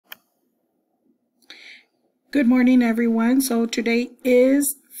Good morning, everyone. So today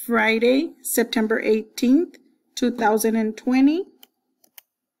is Friday, September 18th, 2020.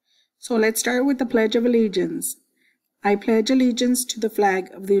 So let's start with the Pledge of Allegiance. I pledge allegiance to the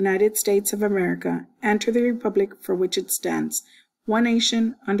flag of the United States of America and to the republic for which it stands, one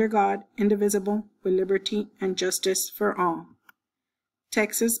nation, under God, indivisible, with liberty and justice for all.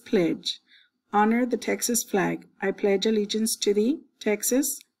 Texas Pledge. Honor the Texas flag. I pledge allegiance to thee,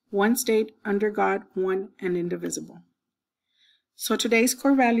 Texas, one state, under God, one and indivisible. So today's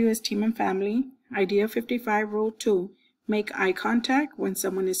core value is team and family. Idea 55, Rule 2. Make eye contact when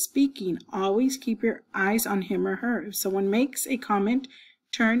someone is speaking. Always keep your eyes on him or her. If someone makes a comment,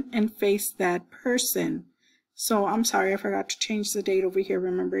 turn and face that person. So I'm sorry, I forgot to change the date over here.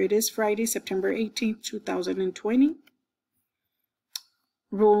 Remember, it is Friday, September 18th, 2020.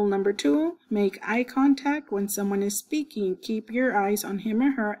 Rule number 2, make eye contact when someone is speaking. Keep your eyes on him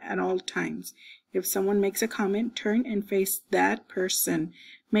or her at all times. If someone makes a comment, turn and face that person.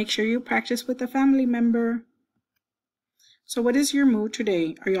 Make sure you practice with a family member. So what is your mood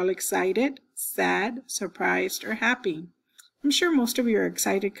today? Are y'all excited, sad, surprised, or happy? I'm sure most of you are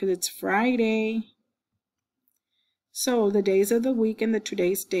excited because it's Friday. So the days of the week and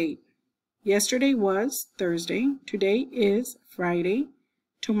today's date. Yesterday was Thursday. Today is Friday.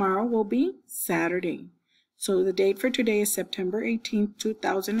 Tomorrow will be Saturday. So the date for today is September 18th,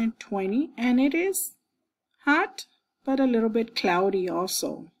 2020, and it is hot, but a little bit cloudy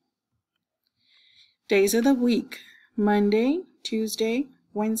also. Days of the week: Monday, Tuesday,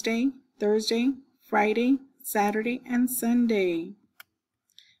 Wednesday, Thursday, Friday, Saturday, and Sunday.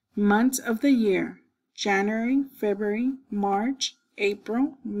 Months of the year: January, February, March,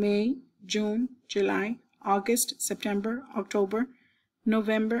 April, May, June, July, August, September, October,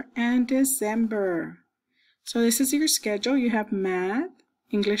 November, and December. So this is your schedule. You have math,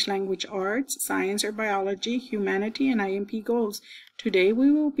 English language arts, science or biology, humanity, and IEP goals. Today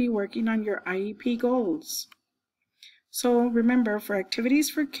we will be working on your IEP goals. So remember, for activities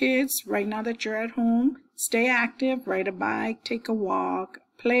for kids, right now that you're at home, stay active, ride a bike, take a walk,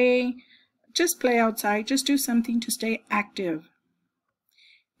 play, just play outside, just do something to stay active.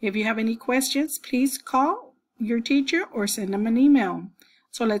 If you have any questions, please call your teacher or send them an email.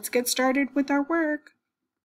 So let's get started with our work.